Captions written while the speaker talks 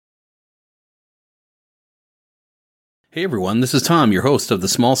Hey everyone, this is Tom, your host of the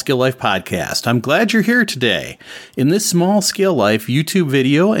Small Scale Life podcast. I'm glad you're here today. In this Small Scale Life YouTube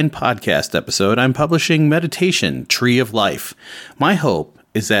video and podcast episode, I'm publishing Meditation, Tree of Life. My hope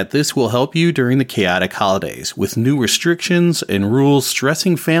is that this will help you during the chaotic holidays. With new restrictions and rules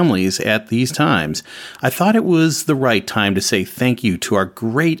stressing families at these times, I thought it was the right time to say thank you to our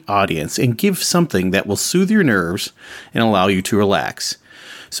great audience and give something that will soothe your nerves and allow you to relax.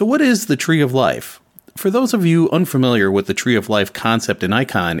 So what is the Tree of Life? For those of you unfamiliar with the Tree of Life concept and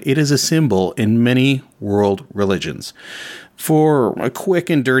icon, it is a symbol in many world religions. For a quick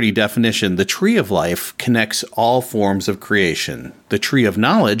and dirty definition, the Tree of Life connects all forms of creation. The Tree of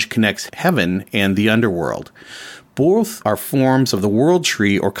Knowledge connects heaven and the underworld. Both are forms of the world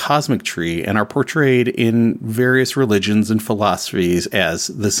tree or cosmic tree and are portrayed in various religions and philosophies as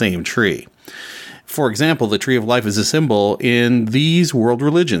the same tree. For example, the Tree of Life is a symbol in these world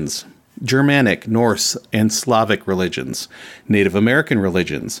religions: Germanic, Norse, and Slavic religions, Native American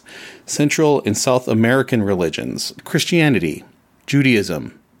religions, Central and South American religions, Christianity,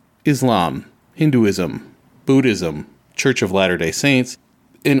 Judaism, Islam, Hinduism, Buddhism, Church of Latter-day Saints,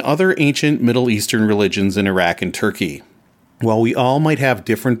 and other ancient Middle Eastern religions in Iraq and Turkey. While we all might have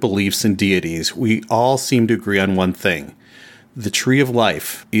different beliefs and deities, we all seem to agree on one thing: the Tree of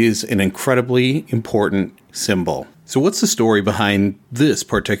Life is an incredibly important symbol. So what's the story behind this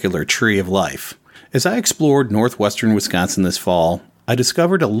particular Tree of Life? As I explored northwestern Wisconsin this fall, I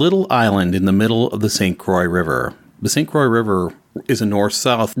discovered a little island in the middle of the St. Croix River. The St. Croix River is a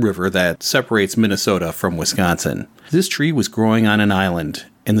north-south river that separates Minnesota from Wisconsin. This tree was growing on an island,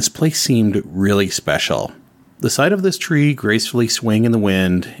 and this place seemed really special. The sight of this tree gracefully swing in the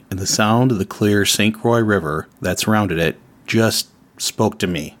wind and the sound of the clear St. Croix River that surrounded it just spoke to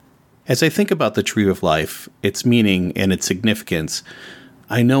me. As I think about the Tree of Life, its meaning and its significance,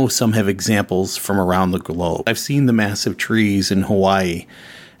 I know some have examples from around the globe. I've seen the massive trees in Hawaii,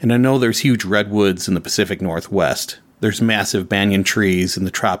 and I know there's huge redwoods in the Pacific Northwest. There's massive banyan trees in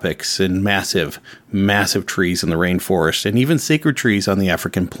the tropics and massive, massive trees in the rainforest, and even sacred trees on the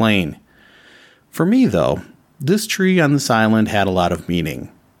African plain. For me, though, this tree on this island had a lot of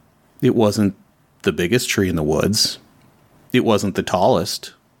meaning. It wasn't the biggest tree in the woods. It wasn't the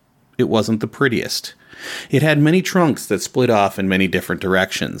tallest. It wasn't the prettiest. It had many trunks that split off in many different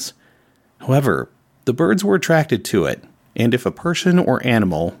directions. However, the birds were attracted to it, and if a person or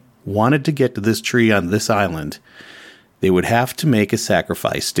animal wanted to get to this tree on this island, they would have to make a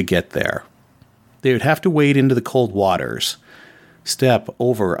sacrifice to get there. They would have to wade into the cold waters, step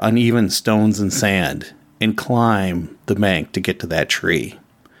over uneven stones and sand, and climb the bank to get to that tree.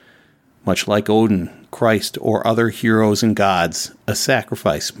 Much like Odin, Christ, or other heroes and gods, a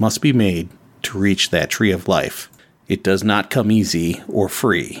sacrifice must be made to reach that Tree of Life. It does not come easy or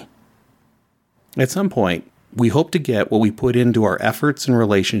free. At some point, we hope to get what we put into our efforts and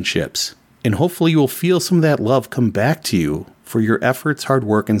relationships, and hopefully you will feel some of that love come back to you for your efforts, hard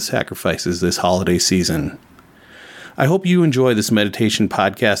work, and sacrifices this holiday season. I hope you enjoy this meditation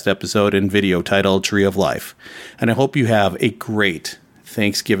podcast episode and video titled Tree of Life, and I hope you have a great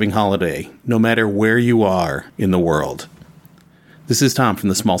Thanksgiving holiday, no matter where you are in the world. This is Tom from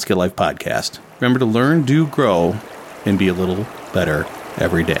the Small Scale Life podcast. Remember to learn, do, grow, and be a little better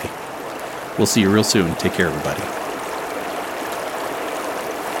every day. We'll see you real soon. Take care, everybody.